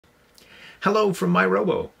Hello from my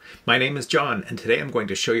Robo. My name is John, and today I'm going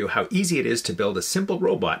to show you how easy it is to build a simple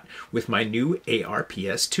robot with my new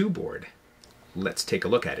ARPS 2 board. Let's take a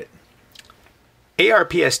look at it.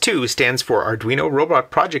 ARPS 2 stands for Arduino Robot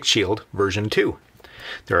Project Shield version 2.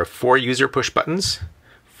 There are 4 user push buttons,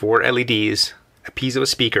 4 LEDs, a piezo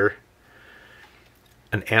speaker,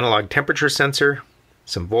 an analog temperature sensor,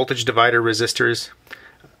 some voltage divider resistors,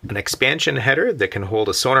 an expansion header that can hold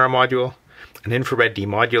a SONAR module, an infrared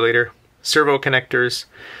demodulator, servo connectors,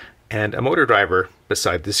 and a motor driver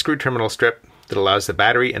beside the screw terminal strip that allows the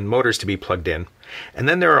battery and motors to be plugged in. And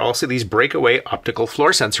then there are also these breakaway optical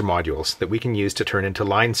floor sensor modules that we can use to turn into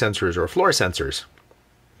line sensors or floor sensors.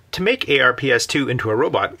 To make ARPS 2 into a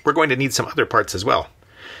robot, we're going to need some other parts as well.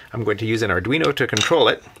 I'm going to use an Arduino to control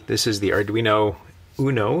it. This is the Arduino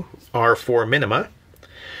UNO R4 Minima.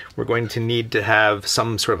 We're going to need to have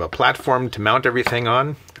some sort of a platform to mount everything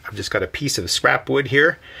on. I've just got a piece of scrap wood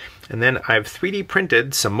here. And then I've 3D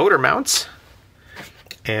printed some motor mounts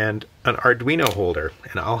and an Arduino holder.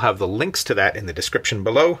 And I'll have the links to that in the description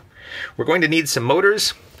below. We're going to need some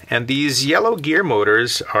motors. And these yellow gear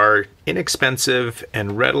motors are inexpensive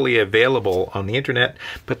and readily available on the internet,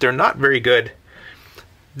 but they're not very good.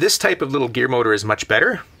 This type of little gear motor is much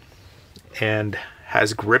better and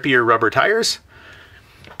has grippier rubber tires.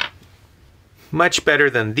 Much better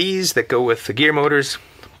than these that go with the gear motors,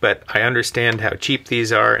 but I understand how cheap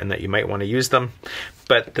these are and that you might want to use them.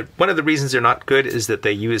 But one of the reasons they're not good is that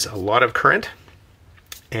they use a lot of current.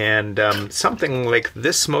 And something like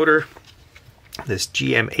this motor, this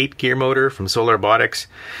GM8 gear motor from Solar Robotics,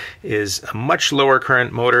 is a much lower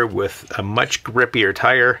current motor with a much grippier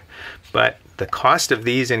tire, but the cost of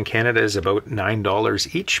these in Canada is about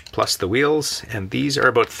 $9 each, plus the wheels, and these are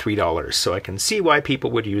about $3. So I can see why people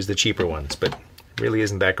would use the cheaper ones, but it really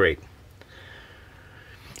isn't that great.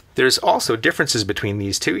 There's also differences between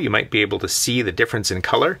these two. You might be able to see the difference in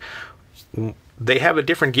color. They have a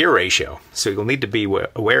different gear ratio, so you'll need to be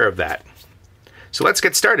aware of that. So let's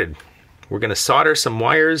get started. We're going to solder some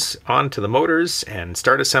wires onto the motors and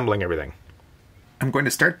start assembling everything. I'm going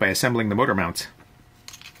to start by assembling the motor mounts.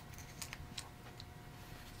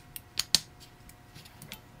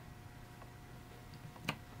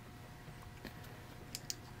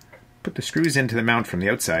 Put the screws into the mount from the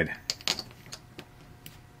outside.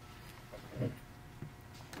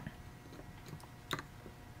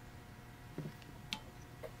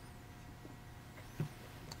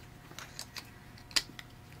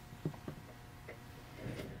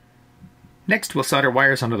 Next, we'll solder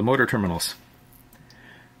wires onto the motor terminals.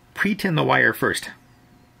 Pre-tin the wire first.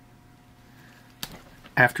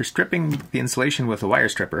 After stripping the insulation with a wire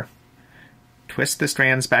stripper, twist the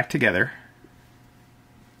strands back together.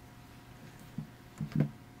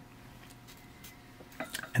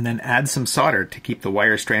 And then add some solder to keep the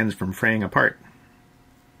wire strands from fraying apart.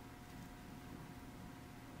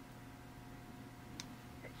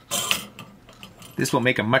 This will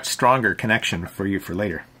make a much stronger connection for you for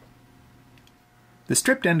later. The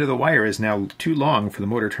stripped end of the wire is now too long for the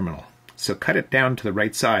motor terminal, so cut it down to the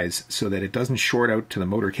right size so that it doesn't short out to the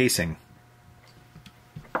motor casing.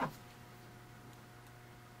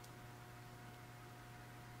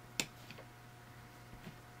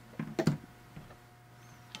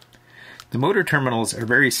 The motor terminals are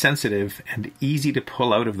very sensitive and easy to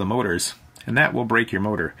pull out of the motors, and that will break your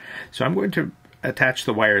motor. So I'm going to attach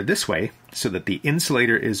the wire this way so that the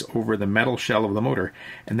insulator is over the metal shell of the motor,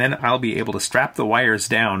 and then I'll be able to strap the wires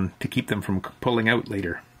down to keep them from pulling out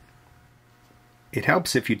later. It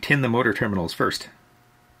helps if you tin the motor terminals first.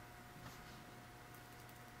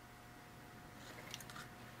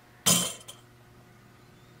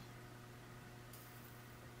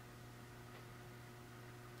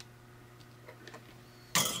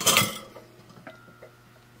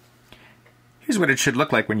 Here's what it should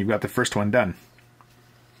look like when you've got the first one done.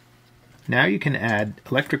 Now you can add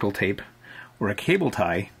electrical tape or a cable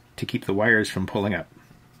tie to keep the wires from pulling up.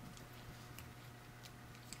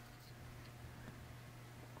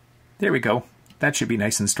 There we go. That should be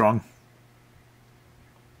nice and strong.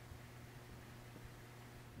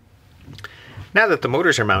 Now that the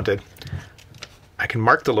motors are mounted, I can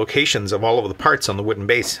mark the locations of all of the parts on the wooden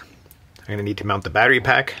base. I'm going to need to mount the battery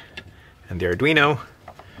pack and the Arduino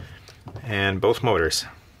and both motors.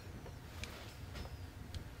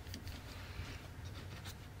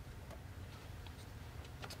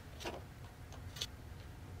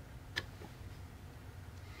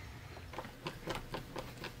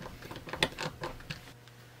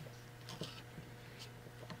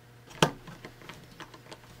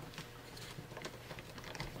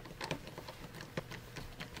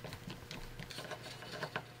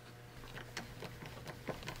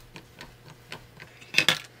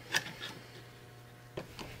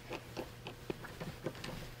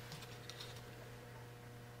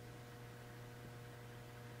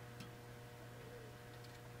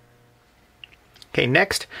 Okay,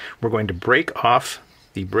 next we're going to break off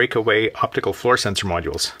the breakaway optical floor sensor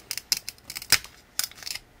modules.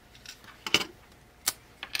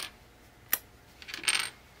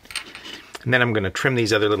 And then I'm going to trim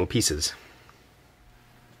these other little pieces.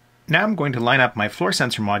 Now I'm going to line up my floor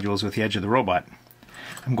sensor modules with the edge of the robot.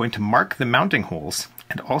 I'm going to mark the mounting holes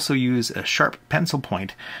and also use a sharp pencil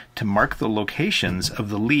point to mark the locations of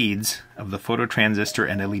the leads of the phototransistor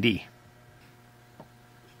and LED.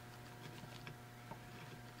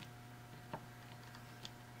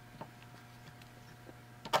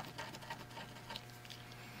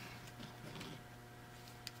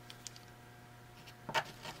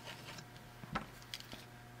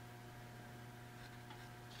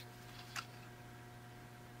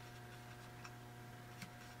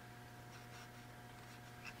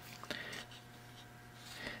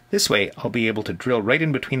 This way, I'll be able to drill right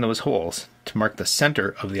in between those holes to mark the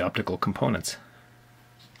center of the optical components.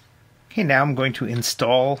 Okay, now I'm going to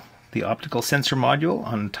install the optical sensor module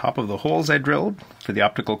on top of the holes I drilled for the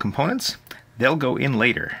optical components. They'll go in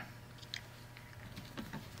later.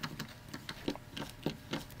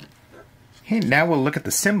 Okay, now we'll look at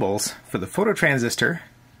the symbols for the phototransistor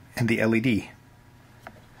and the LED.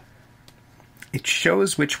 It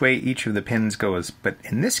shows which way each of the pins goes, but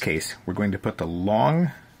in this case, we're going to put the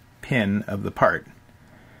long pin of the part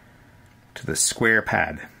to the square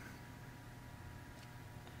pad.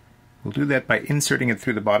 We'll do that by inserting it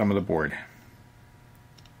through the bottom of the board.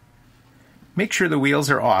 Make sure the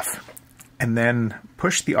wheels are off and then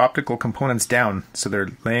push the optical components down so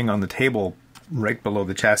they're laying on the table right below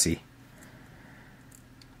the chassis.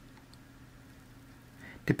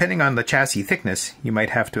 Depending on the chassis thickness, you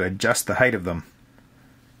might have to adjust the height of them.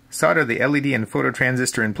 Solder the LED and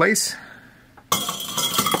phototransistor in place.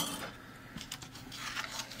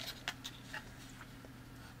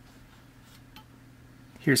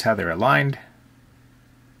 Here's how they're aligned.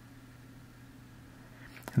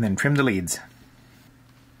 And then trim the leads.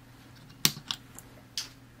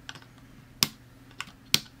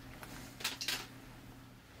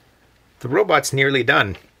 The robot's nearly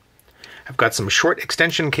done. I've got some short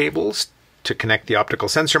extension cables to connect the optical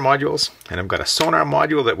sensor modules, and I've got a sonar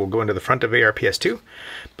module that will go into the front of ARPS-2.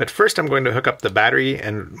 But first I'm going to hook up the battery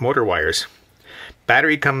and motor wires.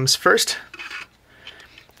 Battery comes first.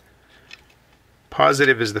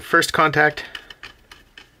 Positive is the first contact,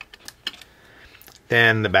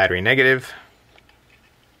 then the battery negative,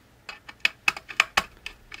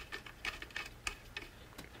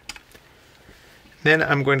 then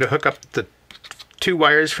I'm going to hook up the two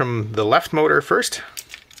wires from the left motor first,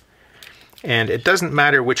 and it doesn't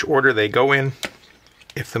matter which order they go in.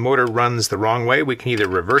 If the motor runs the wrong way, we can either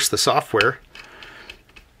reverse the software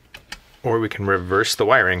or we can reverse the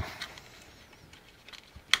wiring.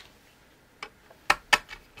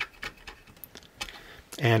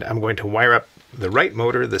 And I'm going to wire up the right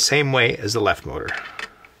motor the same way as the left motor.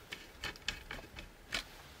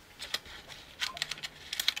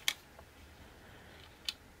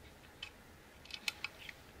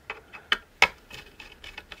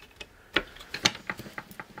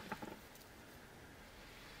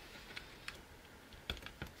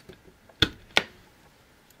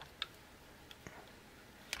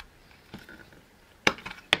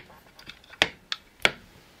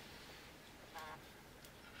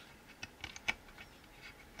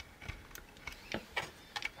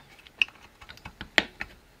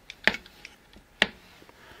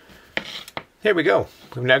 There we go.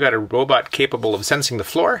 We've now got a robot capable of sensing the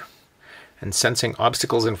floor and sensing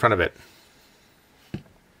obstacles in front of it.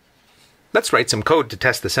 Let's write some code to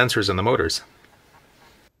test the sensors and the motors.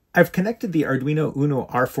 I've connected the Arduino UNO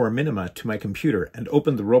R4 Minima to my computer and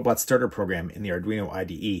opened the Robot Starter program in the Arduino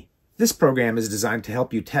IDE. This program is designed to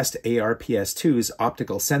help you test ARPS-2's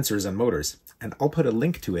optical sensors and motors, and I'll put a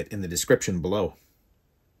link to it in the description below.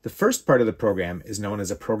 The first part of the program is known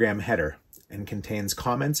as a program header and contains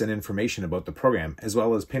comments and information about the program, as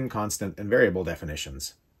well as pin constant and variable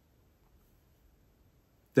definitions.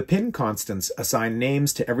 The pin constants assign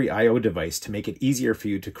names to every I/O device to make it easier for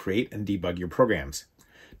you to create and debug your programs.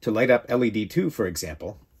 To light up LED 2, for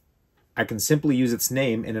example, I can simply use its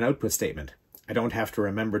name in an output statement. I don't have to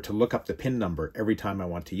remember to look up the pin number every time I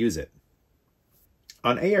want to use it.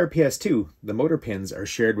 On ARPS-2, the motor pins are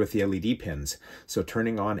shared with the LED pins, so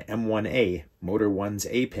turning on M1A, motor 1's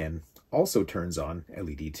A pin, also turns on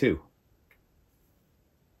LED 2.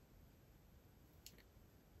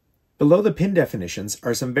 Below the pin definitions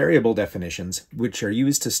are some variable definitions which are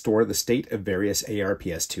used to store the state of various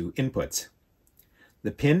ARPS-2 inputs.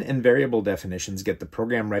 The pin and variable definitions get the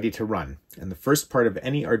program ready to run, and the first part of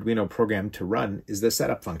any Arduino program to run is the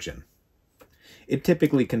setup function. It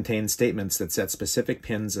typically contains statements that set specific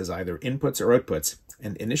pins as either inputs or outputs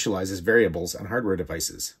and initializes variables on hardware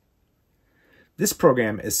devices. This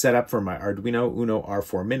program is set up for my Arduino UNO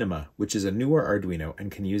R4 Minima, which is a newer Arduino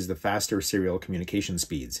and can use the faster serial communication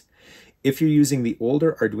speeds. If you're using the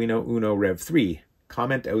older Arduino UNO Rev 3,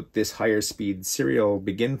 comment out this higher speed serial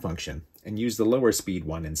begin function and use the lower speed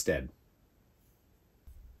one instead.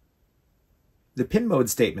 The pin mode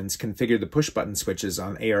statements configure the push button switches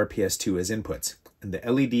on ARPS2 as inputs, and the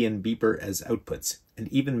LED and beeper as outputs, and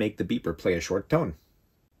even make the beeper play a short tone.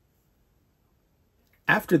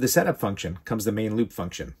 After the setup function comes the main loop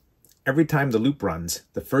function. Every time the loop runs,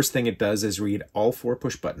 the first thing it does is read all 4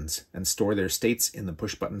 push buttons and store their states in the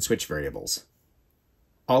push button switch variables.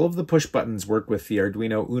 All of the push buttons work with the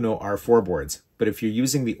Arduino UNO R4 boards, but if you're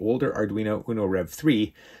using the older Arduino UNO Rev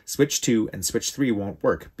 3, switch 2 and switch 3 won't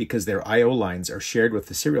work because their I/O lines are shared with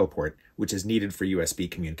the serial port, which is needed for USB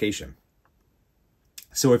communication.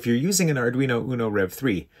 So if you're using an Arduino UNO Rev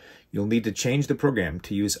 3, you'll need to change the program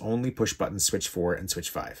to use only push buttons switch 4 and switch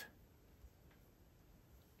 5.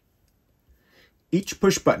 Each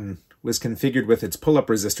push button was configured with its pull-up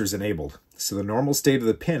resistors enabled, so the normal state of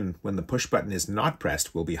the pin when the push button is not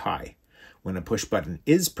pressed will be high. When a push button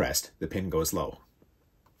is pressed, the pin goes low.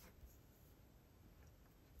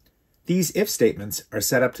 These if statements are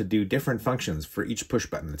set up to do different functions for each push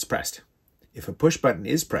button that's pressed. If a push button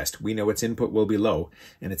is pressed, we know its input will be low,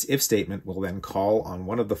 and its if statement will then call on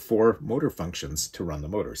one of the 4 motor functions to run the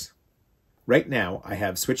motors. Right now, I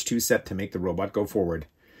have switch 2 set to make the robot go forward,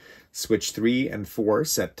 switch 3 and 4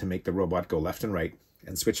 set to make the robot go left and right,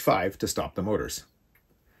 and switch 5 to stop the motors.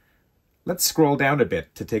 Let's scroll down a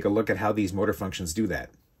bit to take a look at how these motor functions do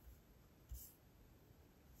that.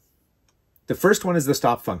 The first one is the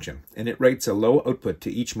stop function, and it writes a low output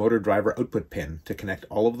to each motor driver output pin to connect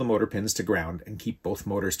all of the motor pins to ground and keep both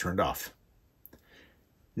motors turned off.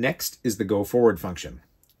 Next is the go forward function.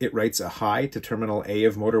 It writes a high to terminal A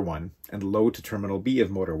of motor 1 and low to terminal B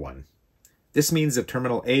of motor 1. This means that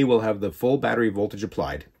terminal A will have the full battery voltage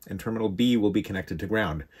applied, and terminal B will be connected to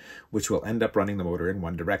ground, which will end up running the motor in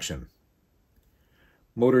one direction.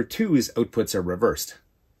 Motor 2's outputs are reversed.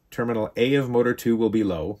 Terminal A of motor 2 will be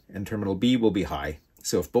low, and terminal B will be high,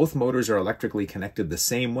 so if both motors are electrically connected the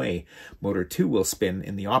same way, motor 2 will spin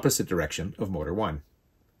in the opposite direction of motor 1.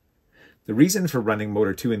 The reason for running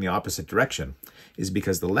motor 2 in the opposite direction is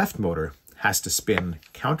because the left motor has to spin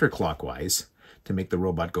counterclockwise to make the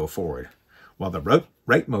robot go forward, while the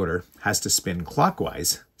right motor has to spin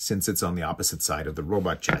clockwise since it's on the opposite side of the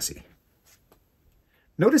robot chassis.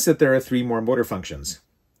 Notice that there are 3 more motor functions: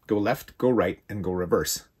 go left, go right, and go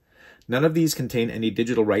reverse. None of these contain any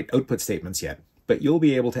digital write output statements yet, but you'll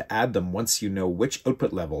be able to add them once you know which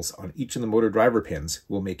output levels on each of the motor driver pins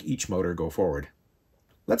will make each motor go forward.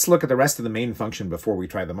 Let's look at the rest of the main function before we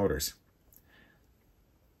try the motors.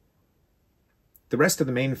 The rest of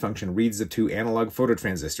the main function reads the 2 analog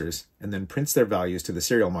phototransistors and then prints their values to the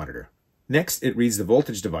serial monitor. Next, it reads the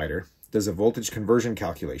voltage divider, does a voltage conversion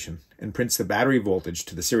calculation, and prints the battery voltage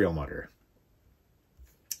to the serial monitor.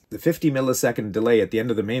 The 50 millisecond delay at the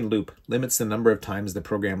end of the main loop limits the number of times the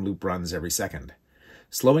program loop runs every second.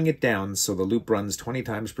 Slowing it down so the loop runs 20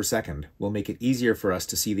 times per second will make it easier for us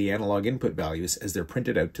to see the analog input values as they're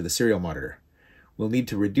printed out to the serial monitor. We'll need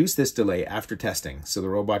to reduce this delay after testing so the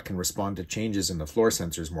robot can respond to changes in the floor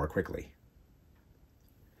sensors more quickly.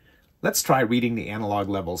 Let's try reading the analog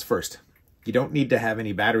levels first. You don't need to have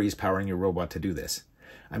any batteries powering your robot to do this.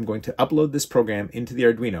 I'm going to upload this program into the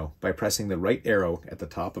Arduino by pressing the right arrow at the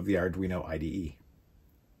top of the Arduino IDE.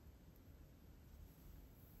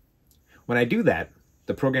 When I do that,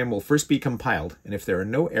 the program will first be compiled, and if there are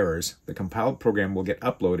no errors, the compiled program will get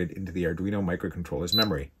uploaded into the Arduino microcontroller's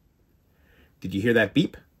memory. Did you hear that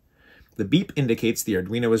beep? The beep indicates the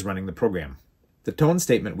Arduino is running the program. The tone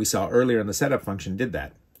statement we saw earlier in the setup function did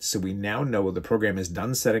that, so we now know the program is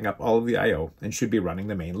done setting up all of the I/O and should be running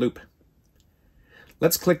the main loop.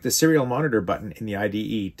 Let's click the serial monitor button in the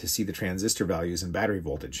IDE to see the transistor values and battery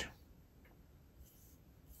voltage.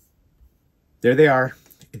 There they are.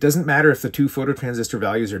 It doesn't matter if the 2 phototransistor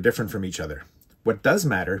values are different from each other. What does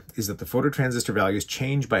matter is that the phototransistor values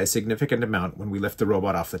change by a significant amount when we lift the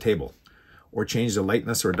robot off the table, or change the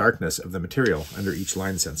lightness or darkness of the material under each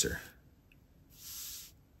line sensor.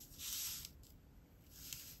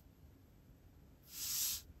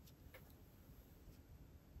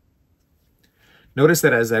 Notice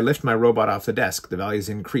that as I lift my robot off the desk, the values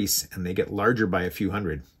increase and they get larger by a few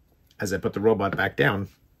hundred. As I put the robot back down,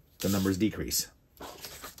 the numbers decrease.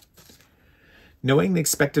 Knowing the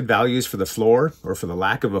expected values for the floor, or for the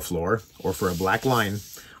lack of a floor, or for a black line,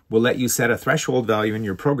 will let you set a threshold value in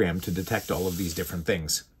your program to detect all of these different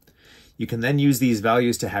things. You can then use these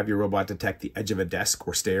values to have your robot detect the edge of a desk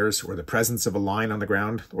or stairs, or the presence of a line on the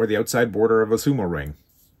ground, or the outside border of a sumo ring.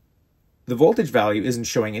 The voltage value isn't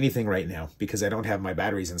showing anything right now because I don't have my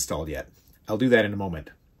batteries installed yet. I'll do that in a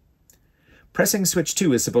moment. Pressing switch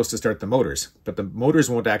 2 is supposed to start the motors, but the motors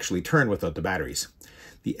won't actually turn without the batteries.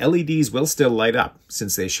 The LEDs will still light up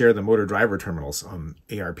since they share the motor driver terminals on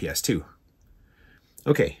ARPS 2.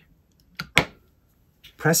 Okay.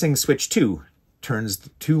 Pressing switch 2 turns the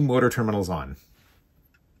 2 motor terminals on.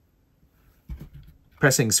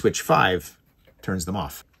 Pressing switch 5 turns them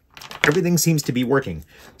off. Everything seems to be working,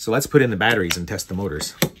 so let's put in the batteries and test the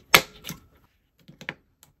motors.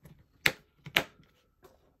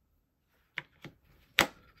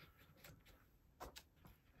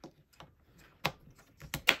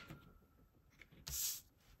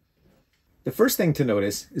 The first thing to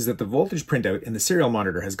notice is that the voltage printout in the serial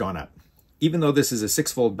monitor has gone up. Even though this is a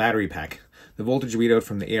 6-volt battery pack, the voltage readout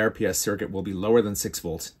from the ARPS circuit will be lower than 6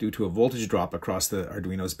 volts due to a voltage drop across the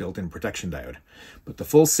Arduino's built-in protection diode. But the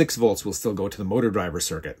full 6 volts will still go to the motor driver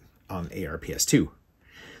circuit on ARPS 2.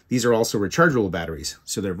 These are also rechargeable batteries,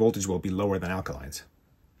 so their voltage will be lower than alkalines.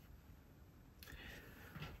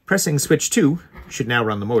 Pressing switch 2 should now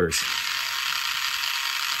run the motors.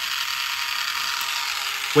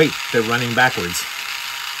 Wait, they're running backwards.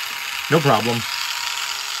 No problem.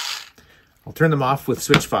 I'll turn them off with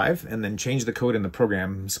switch 5 and then change the code in the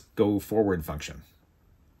program's go forward function.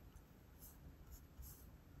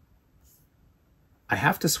 I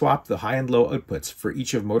have to swap the high and low outputs for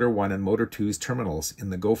each of motor 1 and motor 2's terminals in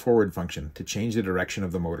the go forward function to change the direction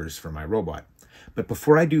of the motors for my robot. But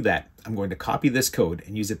before I do that, I'm going to copy this code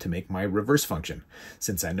and use it to make my reverse function,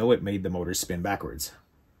 since I know it made the motors spin backwards.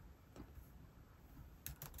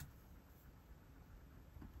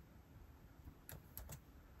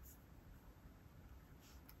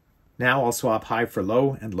 Now I'll swap high for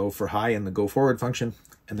low and low for high in the go forward function,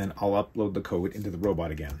 and then I'll upload the code into the robot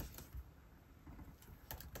again.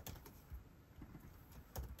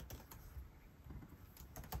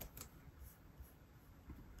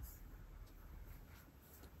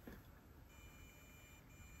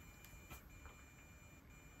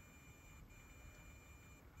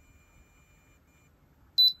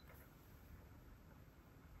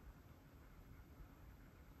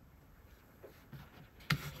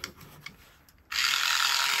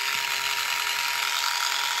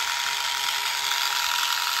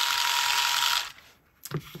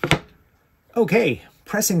 Okay,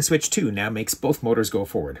 pressing switch 2 now makes both motors go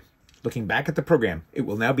forward. Looking back at the program, it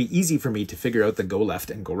will now be easy for me to figure out the go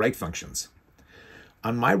left and go right functions.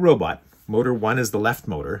 On my robot, motor 1 is the left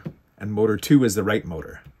motor, and motor 2 is the right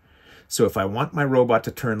motor. So if I want my robot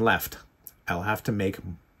to turn left, I'll have to make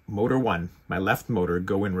motor 1, my left motor,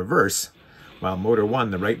 go in reverse, while motor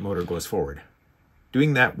 1, the right motor, goes forward.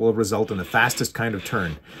 Doing that will result in the fastest kind of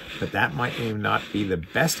turn, but that might not be the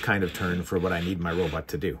best kind of turn for what I need my robot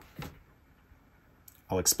to do.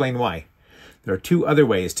 I'll explain why. There are 2 other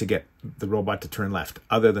ways to get the robot to turn left,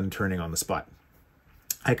 other than turning on the spot.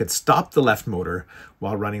 I could stop the left motor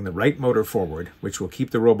while running the right motor forward, which will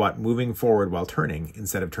keep the robot moving forward while turning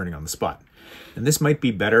instead of turning on the spot. And this might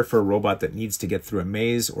be better for a robot that needs to get through a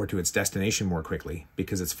maze or to its destination more quickly,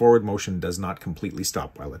 because its forward motion does not completely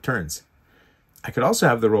stop while it turns. I could also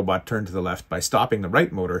have the robot turn to the left by stopping the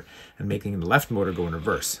right motor and making the left motor go in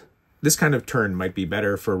reverse. This kind of turn might be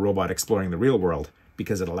better for a robot exploring the real world,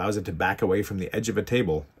 because it allows it to back away from the edge of a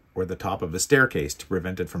table or the top of a staircase to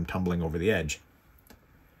prevent it from tumbling over the edge.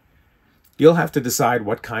 You'll have to decide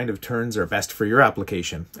what kind of turns are best for your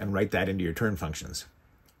application and write that into your turn functions.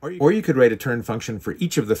 Or you could write a turn function for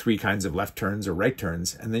each of the 3 kinds of left turns or right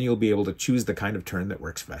turns, and then you'll be able to choose the kind of turn that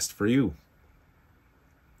works best for you.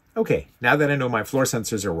 Okay, now that I know my floor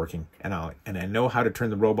sensors are working and I know how to turn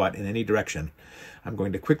the robot in any direction, I'm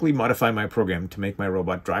going to quickly modify my program to make my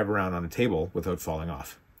robot drive around on a table without falling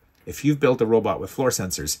off. If you've built a robot with floor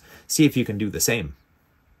sensors, see if you can do the same.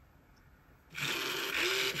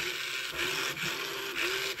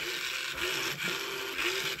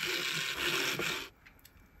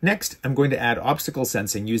 Next, I'm going to add obstacle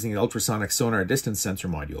sensing using the ultrasonic sonar distance sensor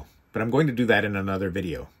module, but I'm going to do that in another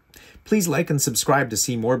video. Please like and subscribe to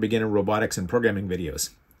see more beginner robotics and programming videos.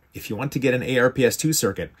 If you want to get an ARPS 2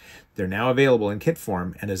 circuit, they're now available in kit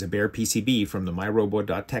form and as a bare PCB from the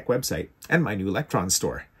myrobo.tech website and my new Electron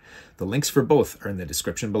store. The links for both are in the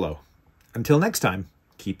description below. Until next time,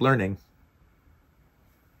 keep learning.